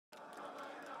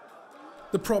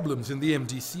The problems in the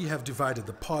MDC have divided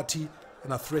the party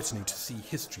and are threatening to see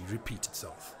history repeat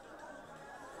itself.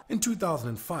 In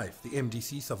 2005, the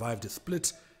MDC survived a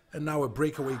split, and now a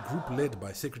breakaway group led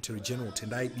by Secretary General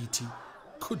Tendai Biti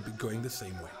could be going the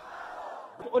same way.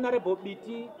 The Honorable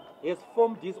Biti has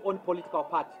formed his own political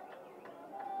party.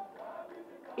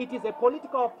 It is a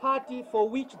political party for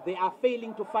which they are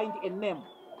failing to find a name,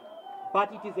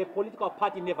 but it is a political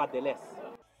party nevertheless.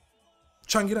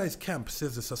 Tsvangirai's camp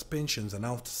says the suspensions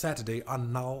announced Saturday are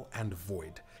null and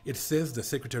void. It says the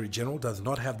Secretary General does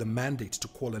not have the mandate to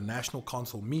call a National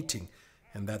Council meeting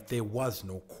and that there was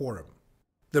no quorum.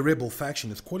 The rebel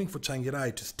faction is calling for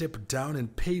Tsvangirai to step down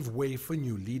and pave way for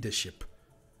new leadership.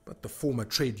 But the former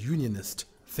trade unionist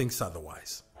thinks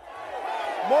otherwise.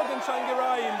 Morgan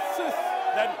Tsvangirai insists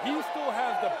that he still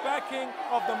has the backing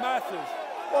of the masses.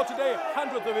 Well, today,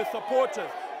 hundreds of his supporters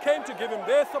came to give him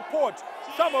their support,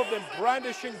 some of them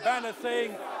brandishing banners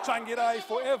saying Tsvangirai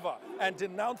forever and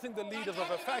denouncing the leaders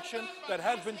of a faction that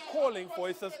has been calling for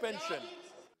his suspension.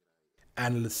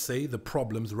 Analysts say the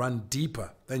problems run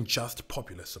deeper than just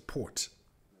popular support.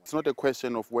 It's not a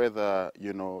question of whether,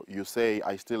 you say,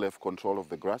 I still have control of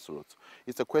the grassroots.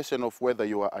 It's a question of whether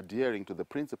you are adhering to the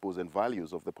principles and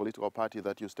values of the political party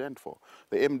that you stand for.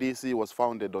 The MDC was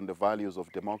founded on the values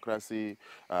of democracy,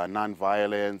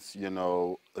 non-violence,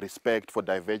 respect for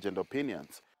divergent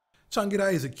opinions.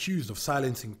 Tsvangirai is accused of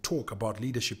silencing talk about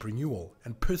leadership renewal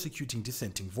and persecuting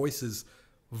dissenting voices,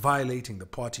 violating the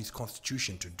party's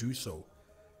constitution to do so.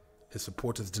 His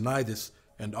supporters deny this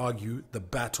and argue the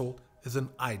battle is an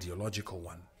ideological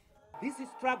one. This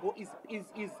struggle is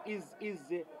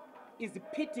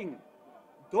pitting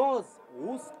those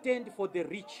who stand for the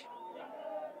rich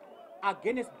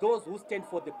against those who stand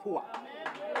for the poor.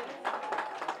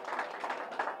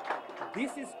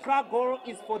 This struggle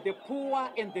is for the poor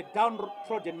and the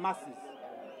downtrodden masses.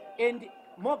 And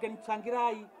Morgan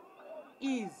Tsvangirai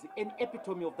is an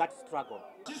epitome of that struggle.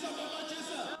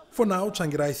 For now,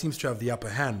 Tsvangirai seems to have the upper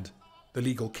hand. The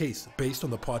legal case, based on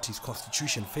the party's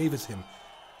constitution, favors him,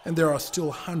 and there are still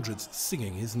hundreds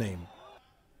singing his name.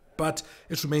 But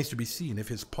it remains to be seen if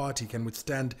his party can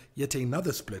withstand yet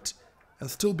another split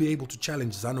and still be able to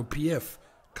challenge ZANU-PF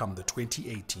come the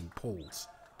 2018 polls.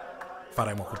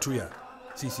 Farai Makutuya,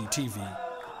 CCTV,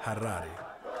 Harare,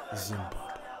 Zimbabwe.